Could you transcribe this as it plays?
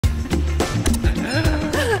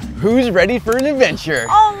Who's ready for an adventure?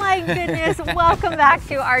 Oh my goodness, welcome back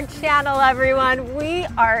to our channel, everyone. We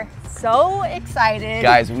are so excited.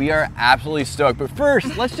 Guys, we are absolutely stoked. But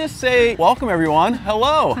first, let's just say welcome, everyone.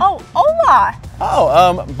 Hello. Oh, hola.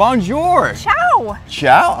 Oh, bonjour. Ciao.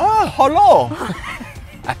 Ciao. Oh, hello.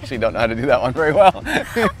 I actually don't know how to do that one very well.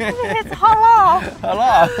 It's hello.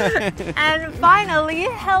 Hello. And finally,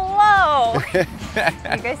 hello.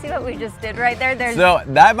 You guys see what we just did right there? So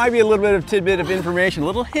that might be a little bit of tidbit of information,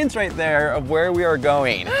 little hints right there of where we are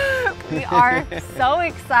going. We are so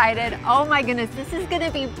excited. Oh my goodness, this is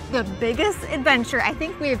gonna be the biggest adventure I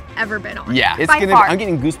think we've ever been on. Yeah, I'm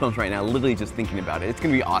getting goosebumps right now, literally just thinking about it. It's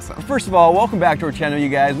gonna be awesome. First of all, welcome back to our channel, you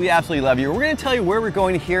guys. We absolutely love you. We're gonna tell you where we're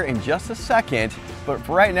going here in just a second. But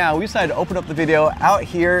for right now, we decided to open up the video out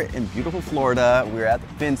here in beautiful Florida. We're at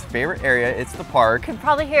Finn's favorite area. It's the park. You can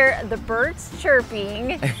probably hear the birds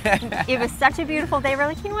chirping. It was such a beautiful day. We're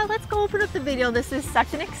like, you know what, let's go open up the video. This is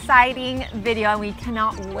such an exciting video and we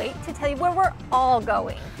cannot wait to tell you where we're all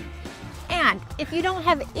going. And if you don't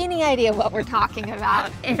have any idea what we're talking about,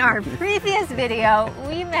 in our previous video,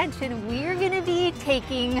 we mentioned we're gonna be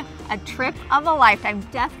taking a trip of a lifetime,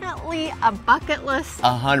 definitely a bucket list.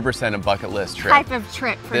 100% a bucket list trip. Type of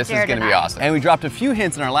trip for This Jared is gonna be awesome. And we dropped a few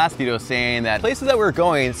hints in our last video saying that places that we're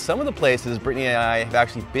going, some of the places Brittany and I have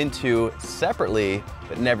actually been to separately,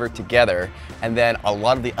 but never together. And then a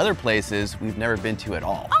lot of the other places we've never been to at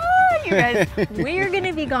all. Oh, you guys, we're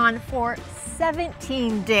gonna be gone for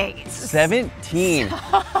 17 days. 17.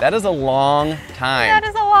 That is a long time. That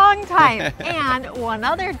is a long time. And one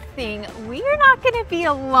other thing, we are not going to be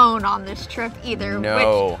alone on this trip either.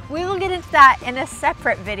 No. Which we will get into that in a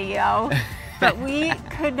separate video. But we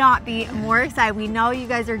could not be more excited. We know you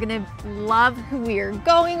guys are gonna love who we are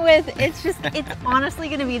going with. It's honestly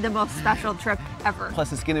gonna be the most special trip ever.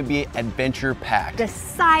 Plus it's gonna be adventure packed. The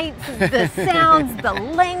sights, the sounds, the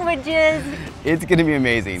languages. It's gonna be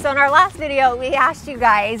amazing. So in our last video, we asked you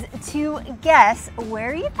guys to guess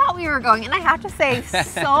where you thought we were going. And I have to say,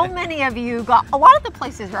 so many of you got a lot of the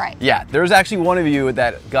places right. Yeah, there was actually one of you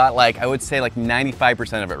that got I would say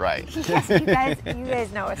 95% of it right. Yes, you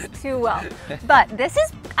guys know us too well. But this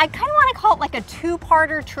is, I kind of want to call it like a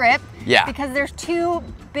two-parter trip. Yeah. Because there's two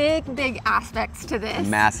big aspects to this.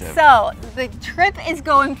 Massive. So the trip is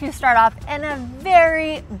going to start off in a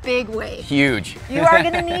very big way. Huge. You are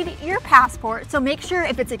going to need your passport. So make sure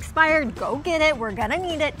if it's expired, go get it. We're going to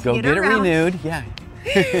need it to go get it renewed. Yeah.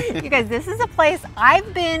 You guys, this is a place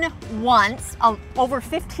I've been once, over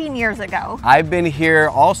 15 years ago. I've been here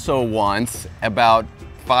also once, about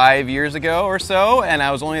 5 years ago or so, and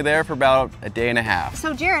I was only there for about a day and a half.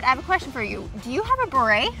 So Jared, I have a question for you. Do you have a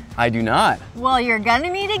beret? I do not. Well, you're gonna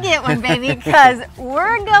need to get one, baby, because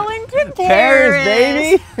we're going to Paris,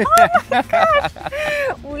 baby! Oh my gosh!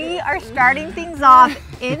 We are starting things off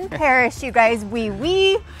in Paris, you guys.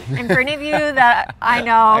 And for any of you that I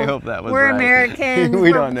know, I hope that was we're right. Americans.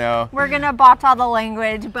 We don't know. We're gonna botch all the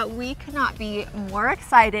language, but we could not be more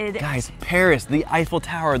excited. Guys, Paris, the Eiffel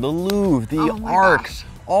Tower, the Louvre, the Oh Arcs.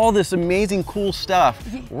 All this amazing cool stuff.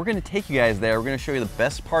 We're gonna take you guys there. We're gonna show you the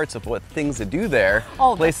best parts of what things to do there,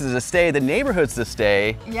 places to stay, the neighborhoods to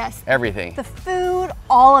stay. Yes. Everything. The food,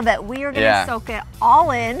 all of it. We are gonna soak it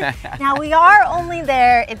all in. Now we are only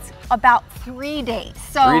there, it's about 3 days.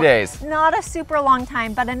 So 3 days. Not a super long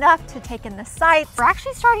time, but enough to take in the sights. We're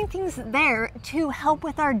actually starting things there to help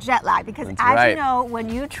with our jet lag because you know, when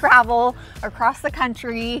you travel across the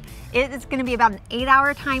country, it's gonna be about an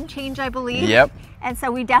 8-hour time change, I believe. Yep. And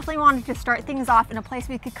so we definitely wanted to start things off in a place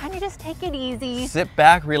we could kind of just take it easy. Sit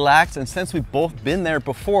back, relax, and since we've both been there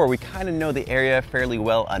before, we kind of know the area fairly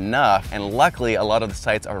well enough, and luckily a lot of the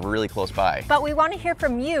sites are really close by. But we want to hear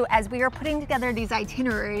from you as we are putting together these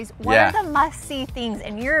itineraries. What are the must-see things,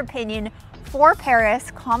 in your opinion, for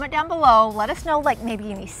Paris? Comment down below. Let us know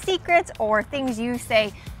maybe any secrets or things you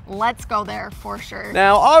say, let's go there for sure.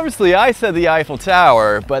 Now, obviously I said the Eiffel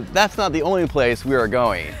Tower, but that's not the only place we are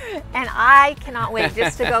going. And I cannot wait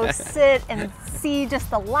just to go sit and see just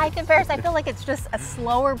the life in Paris. I feel like it's just a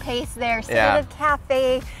slower pace there. Sit at a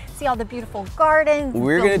cafe, see all the beautiful gardens.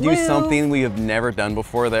 We're gonna do something we have never done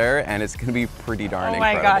before there, and it's gonna be pretty darn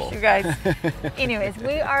incredible. Oh my gosh, you guys. Anyways,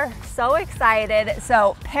 we are so excited.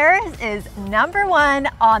 So Paris is #1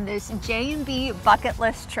 on this J&B bucket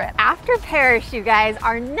list trip. After Paris, you guys,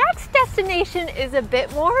 our next destination is a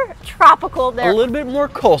bit more tropical. A little bit more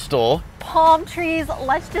coastal. Palm trees,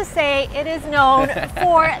 let's just say it is known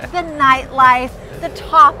for the nightlife, the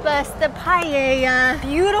tapas, the paella,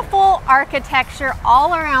 beautiful architecture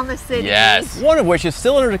all around the city. Yes, one of which is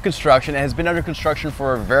still under construction and has been under construction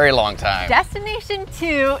for a very long time. Destination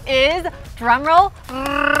 2 is, drumroll,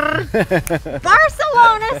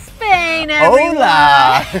 Barcelona, Spain, everyone.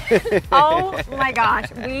 Hola. Oh my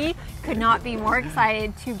gosh, we could not be more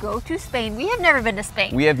excited to go to Spain. We have never been to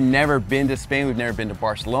Spain. We have never been to Spain. We've never been to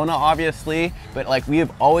Barcelona, obviously, but like we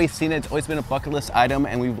have always seen it. It's always been a bucket list item,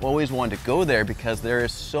 and we've always wanted to go there because there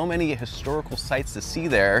is so many historical sites to see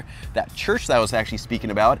there. That church that I was actually speaking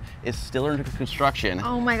about is still under construction.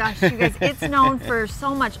 Oh my gosh, you guys, it's known for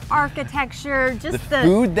so much architecture. Just the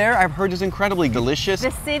food there, I've heard, is incredibly delicious. The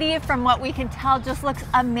city, from what we can tell, just looks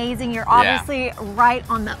amazing. You're obviously right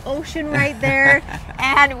on the ocean right there,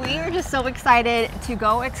 and we are just so excited to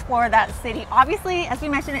go explore that city. Obviously, as we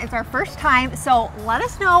mentioned, it's our first time, so let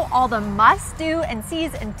us know all the must-do and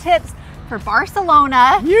sees and tips for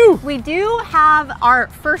Barcelona. We do have our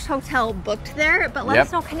first hotel booked there, but let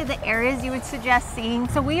us know kind of the areas you would suggest seeing.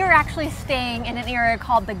 So we are actually staying in an area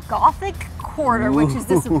called the Gothic Quarter, which is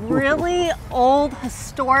this really old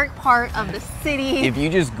historic part of the city. If you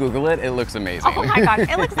just Google it, it looks amazing. Oh my gosh,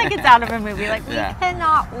 it looks like it's out of a movie. Like, we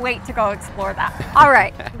cannot wait to go explore that. All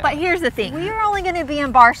right, but here's the thing. We are only going to be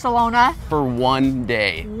in Barcelona for 1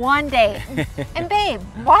 day. 1 day. And babe,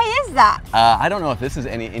 why is that? I don't know if this is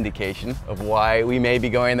any indication of why we may be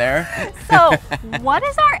going there. So, what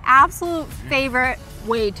is our absolute favorite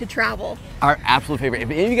way to travel? Our absolute favorite. If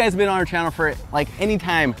any of you guys have been on our channel for like any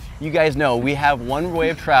time, you guys know we have one way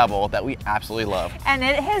of travel that we absolutely love. And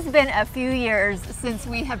it has been a few years since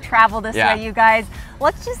we have traveled this way, you guys.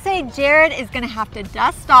 Let's just say Jared is gonna have to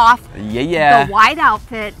dust off the white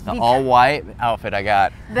outfit. The all white outfit I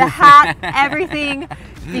got. The hat, everything,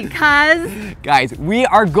 because... Guys, we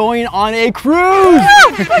are going on a cruise!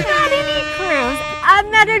 But not any cruise, a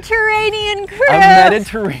Mediterranean cruise! A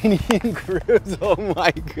Mediterranean cruise, oh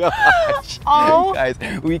my gosh. Oh. Guys,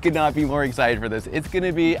 we could not be more excited for this. It's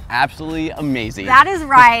gonna be absolutely amazing. That is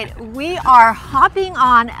right. We are hopping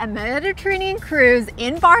on a Mediterranean cruise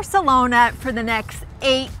in Barcelona for the next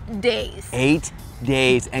 8 days. 8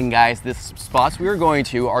 days, and guys, the spots we are going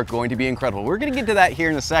to be incredible. We're gonna get to that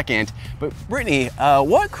here in a second, but Brittany,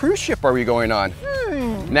 what cruise ship are we going on?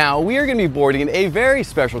 Now, we are gonna be boarding a very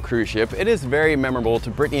special cruise ship. It is very memorable to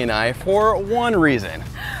Brittany and I for one reason.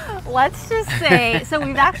 Let's just say, so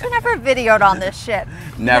we've actually never videoed on this ship.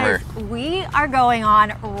 Never. We are going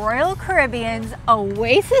on Royal Caribbean's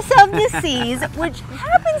Oasis of the Seas, which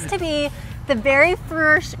happens to be the very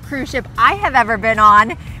first cruise ship I have ever been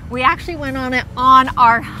on. We actually went on it on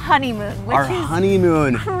our honeymoon, which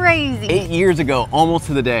is crazy. 8 years ago, almost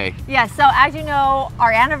to the day. Yeah, so as you know,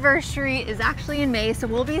 our anniversary is actually in May, so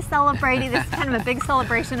we'll be celebrating. This is kind of a big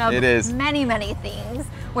celebration of many, many things,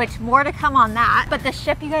 which more to come on that. But the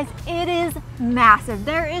ship, you guys, it is massive.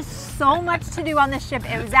 There is so much to do on this ship.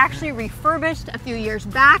 It was actually refurbished a few years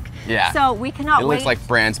back. Yeah. So we cannot wait. It looks like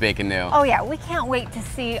brand spanking new. Oh yeah, we can't wait to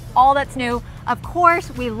see all that's new. Of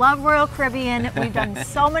course, we love Royal Caribbean. We've done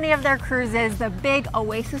so many of their cruises, the big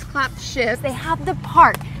Oasis class ships. They have the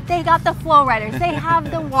park, they got the flow riders, they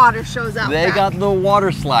have the water shows out They got the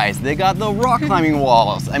water slides, they got the rock climbing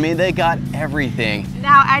walls. I mean, they got everything.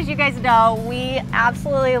 Now, as you guys know, we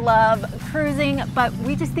absolutely love cruising, but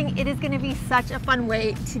we just think it is going to be such a fun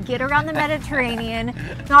way to get around the Mediterranean,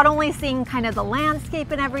 not only seeing kind of the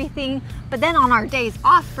landscape and everything, but then on our days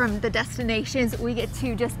off from the destinations, we get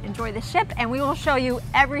to just enjoy the ship, and we will show you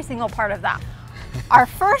every single part of that. Our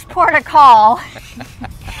first port of call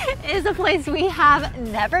is a place we have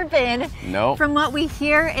never been. Nope. From what we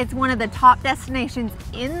hear, it's one of the top destinations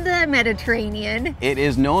in the Mediterranean. It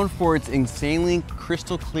is known for its insanely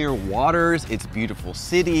crystal clear waters, its beautiful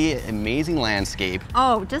city, amazing landscape.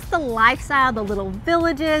 Oh, just the lifestyle, the little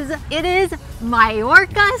villages. It is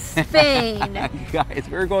Mallorca, Spain. Guys,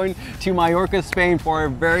 we're going to Mallorca, Spain for our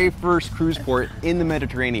very first cruise port in the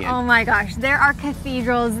Mediterranean. Oh my gosh, there are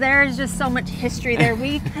cathedrals, there's just so much history there.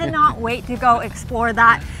 We cannot wait to go explore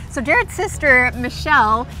that. So Jared's sister,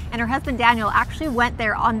 Michelle, and her husband, Daniel, actually went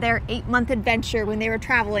there on their 8-month adventure when they were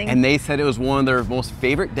traveling. And they said it was one of their most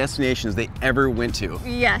favorite destinations they ever went to.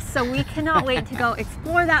 Yes, so we cannot wait to go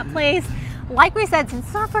explore that place. Like we said, since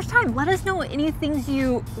it's our first time, let us know any things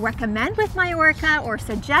you recommend with Mallorca or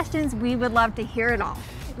suggestions. We would love to hear it all.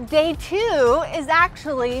 Day 2 is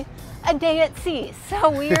actually a day at sea. So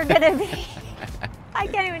we are gonna be, I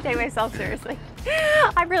can't even take myself seriously.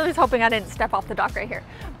 I really was hoping I didn't step off the dock right here.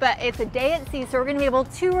 But it's a day at sea, so we're gonna be able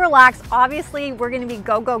to relax. Obviously, we're gonna be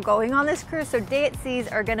going on this cruise, so day at seas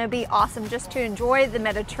are gonna be awesome just to enjoy the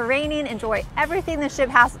Mediterranean, enjoy everything the ship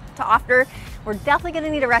has to offer. We're definitely gonna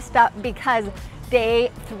need to rest up because day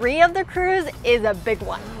 3 of the cruise is a big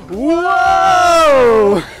one.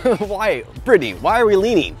 Whoa! Why, Brittany, why are we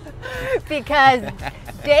leaning? Because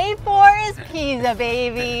Day 4 is Pisa,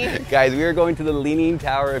 baby. Guys, we are going to the Leaning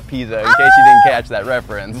Tower of Pisa, in case you didn't catch that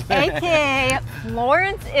reference. AKA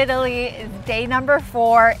Florence, Italy is day number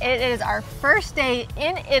 4. It is our first day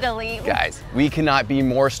in Italy. Guys, we cannot be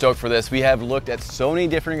more stoked for this. We have looked at so many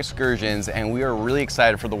different excursions and we are really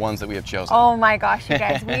excited for the ones that we have chosen. Oh my gosh, you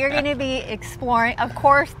guys. We are going to be exploring, of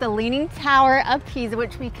course, the Leaning Tower of Pisa,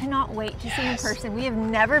 which we cannot wait to see in person. We have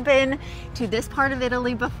never been to this part of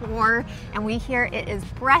Italy before, and we hear it is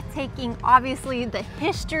breathtaking. Obviously, the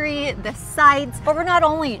history, the sights, but we're not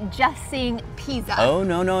only just seeing Pisa. Oh,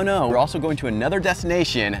 no, no, no. We're also going to another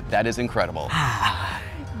destination that is incredible.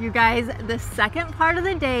 You guys, the second part of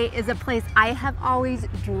the day is a place I have always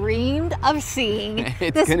dreamed of seeing.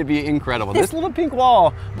 It's going to be incredible. This little pink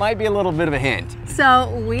wall might be a little bit of a hint. So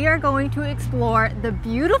we are going to explore the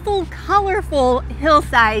beautiful, colorful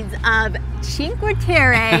hillsides of Cinque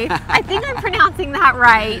Terre. I think I'm pronouncing that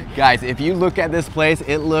right. Guys, if you look at this place,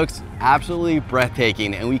 it looks absolutely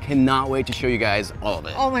breathtaking, and we cannot wait to show you guys all of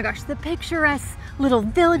it. Oh my gosh, the picturesque little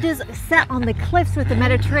villages set on the cliffs with the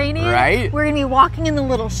Mediterranean. Right? We're gonna be walking in the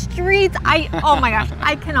little streets. Oh my gosh,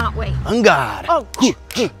 I cannot wait. On God. Oh.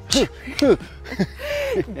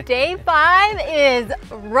 Day 5 is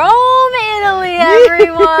Rome, Italy,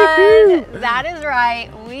 everyone. That is right.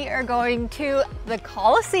 We are going to the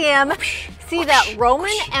Colosseum, see that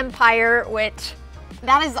Roman Empire, which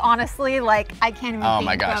that is honestly, like, I can't even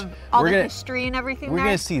think of all the history and everything We're there.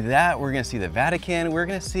 gonna see that, we're gonna see the Vatican, we're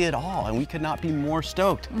gonna see it all, and we could not be more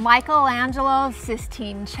stoked. Michelangelo's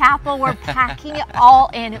Sistine Chapel, we're packing it all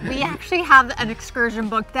in. We actually have an excursion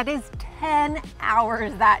book that is 10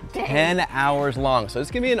 hours that day. 10 hours long, so it's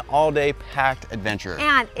gonna be an all-day packed adventure.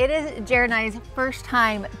 And it is Jared and I's first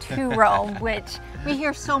time to Rome, which we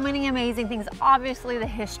hear so many amazing things. Obviously, the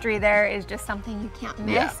history there is just something you can't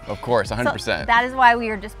miss. Yeah, of course, 100%. So that is why we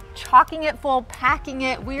are just chalking it full, packing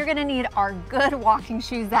it. We are gonna need our good walking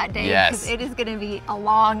shoes that day, because it is gonna be a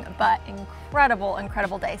long but incredible,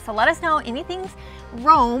 incredible day. So let us know anything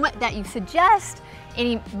Rome that you suggest,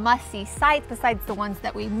 any must-see sites besides the ones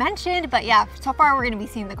that we mentioned. But yeah, so far we're gonna be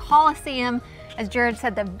seeing the Colosseum, as Jared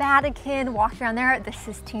said, the Vatican, walking around there, the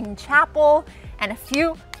Sistine Chapel, and a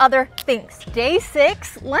few other things. Day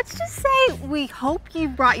 6, let's just say we hope you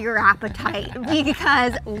brought your appetite,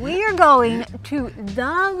 because we are going to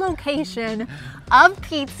the location of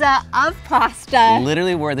pizza, of pasta.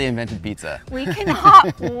 Literally where they invented pizza. We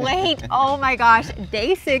cannot wait. Oh my gosh.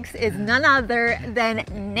 Day 6 is none other than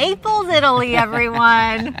Naples, Italy,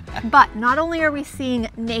 everyone. But not only are we seeing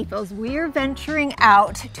Naples, we are venturing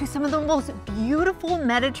out to some of the most beautiful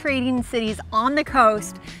Mediterranean cities on the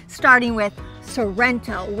coast, starting with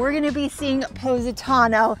Sorrento. We're gonna be seeing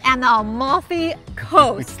Positano and the Amalfi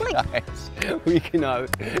Coast. Guys, we cannot,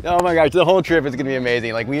 oh my gosh, the whole trip is gonna be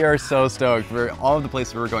amazing. Like, we are so stoked for all of the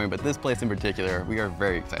places we're going, but this place in particular, we are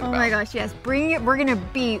very excited about. Oh my gosh, yes, bring it. We're gonna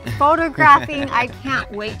be photographing. I can't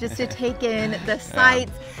wait just to take in the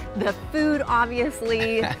sights, the food,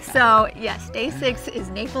 obviously. So yes, day 6 is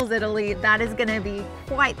Naples, Italy. That is gonna be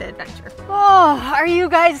quite the adventure. Oh, are you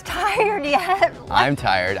guys tired yet? I'm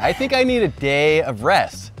tired. I think I need a day of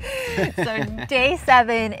rest. So day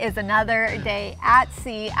 7 is another day at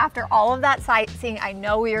sea. After all of that sightseeing, I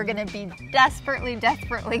know we are gonna be desperately,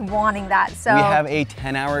 desperately wanting that. So we have a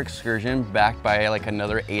 10-hour excursion backed by like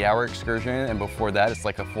another 8-hour excursion, and before that it's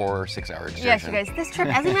like a 4 or 6 hour excursion. Yes, you guys, this trip,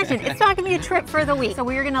 as I mentioned, it's not gonna be a trip for the week. So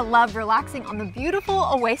we are gonna love relaxing on the beautiful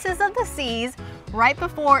oasis of the seas right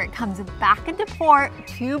before it comes back into port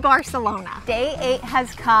to Barcelona. Day 8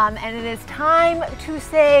 has come, and it is time to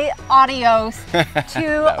say adios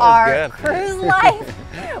to our cruise life.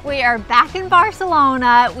 We are back in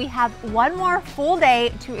Barcelona. We have one more full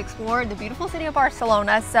day to explore the beautiful city of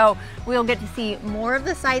Barcelona, so we'll get to see more of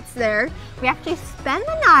the sights there. We actually spend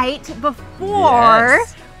the night before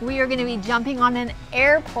we are going to be jumping on an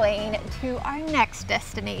airplane to our next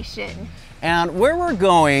destination. And where we're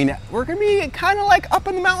going to be kind of like up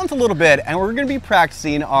in the mountains a little bit, and we're going to be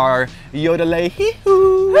practicing our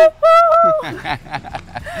yodelay-hee-hoo.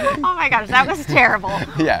 Oh my gosh, that was terrible.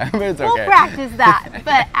 Yeah, but it's okay. We'll practice that.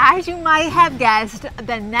 But as you might have guessed,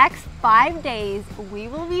 the next 5 days we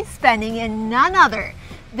will be spending in none other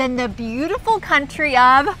than the beautiful country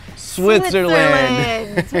of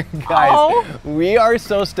Switzerland. Guys, we are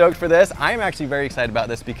so stoked for this. I'm actually very excited about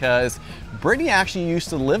this because Brittany actually used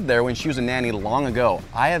to live there when she was a nanny long ago.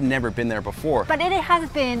 I have never been there before. But it has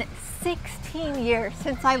been 16 years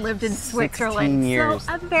since I lived in Switzerland. 16 years.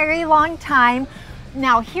 So a very long time.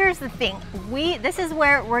 Now, here's the thing. This is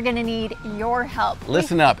where we're gonna need your help.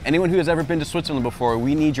 Listen up. Anyone who has ever been to Switzerland before,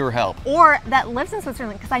 we need your help. Or that lives in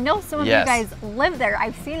Switzerland, because I know some of Yes. you guys live there.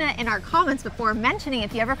 I've seen it in our comments before mentioning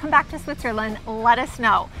if you ever come back to Switzerland, let us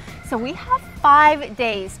know. So we have 5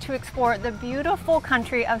 days to explore the beautiful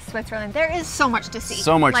country of Switzerland. There is so much to see.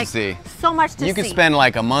 So much to see. So much to see. You could spend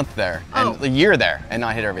like a month there and a year there and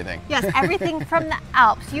not hit everything. Yes, everything from the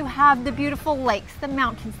Alps. You have the beautiful lakes, the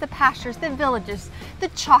mountains, the pastures, the villages, the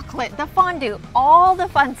chocolate, the fondue, all the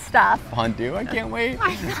fun stuff. Fondue, I can't wait.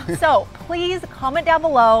 I know. So please comment down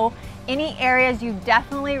below any areas you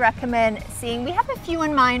definitely recommend seeing. We have a few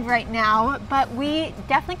in mind right now, but we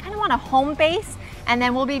definitely kind of want a home base, and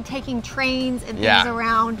then we'll be taking trains and things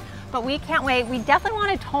around. But we can't wait. We definitely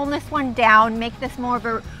want to tone this one down, make this more of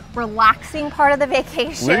a relaxing part of the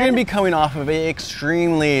vacation. We're gonna be coming off of an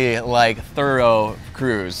extremely thorough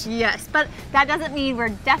cruise. Yes, but that doesn't mean we're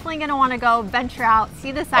definitely gonna want to go venture out,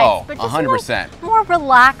 see the sights, but just 100%. More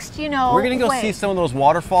relaxed, you know. We're gonna go see some of those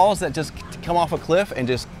waterfalls that just come off a cliff and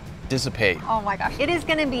just dissipate. Oh my gosh, it is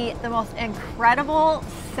gonna be the most incredible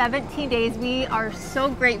 17 days. We are so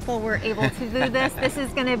grateful we're able to do this. This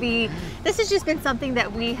has just been something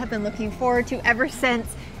that we have been looking forward to ever since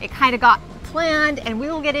it kind of got planned, and we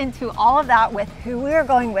will get into all of that with who we're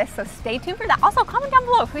going with, so stay tuned for that. Also, comment down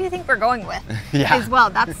below who you think we're going with as well.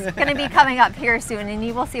 That's going to be coming up here soon, and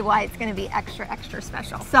you will see why it's going to be extra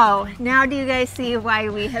special. So now do you guys see why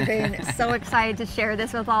we have been so excited to share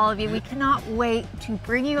this with all of you? We cannot wait to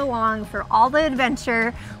bring you along for all the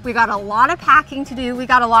adventure. We got a lot of packing to do. We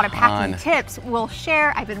got a lot of packing tips we'll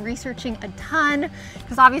share. I've been researching a ton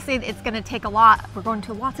because obviously it's going to take a lot. We're going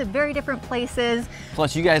to lots of very different places.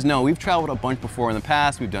 Plus, you guys know we've traveled a bunch before in the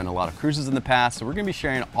past. We've done a lot of cruises in the past, so we're gonna be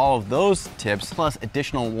sharing all of those tips plus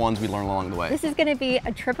additional ones we learn along the way. This is gonna be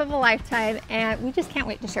a trip of a lifetime, and we just can't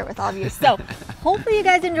wait to share it with all of you. So hopefully you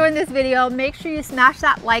guys enjoyed this video. Make sure you smash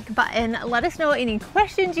that like button. Let us know any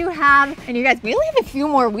questions you have. And you guys, we only have a few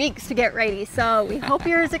more weeks to get ready, so we hope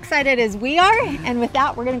you're as excited as we are. And with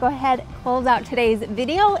that, we're gonna go ahead and close out today's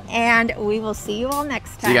video, and we will see you all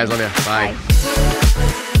next time. See you guys later. Bye.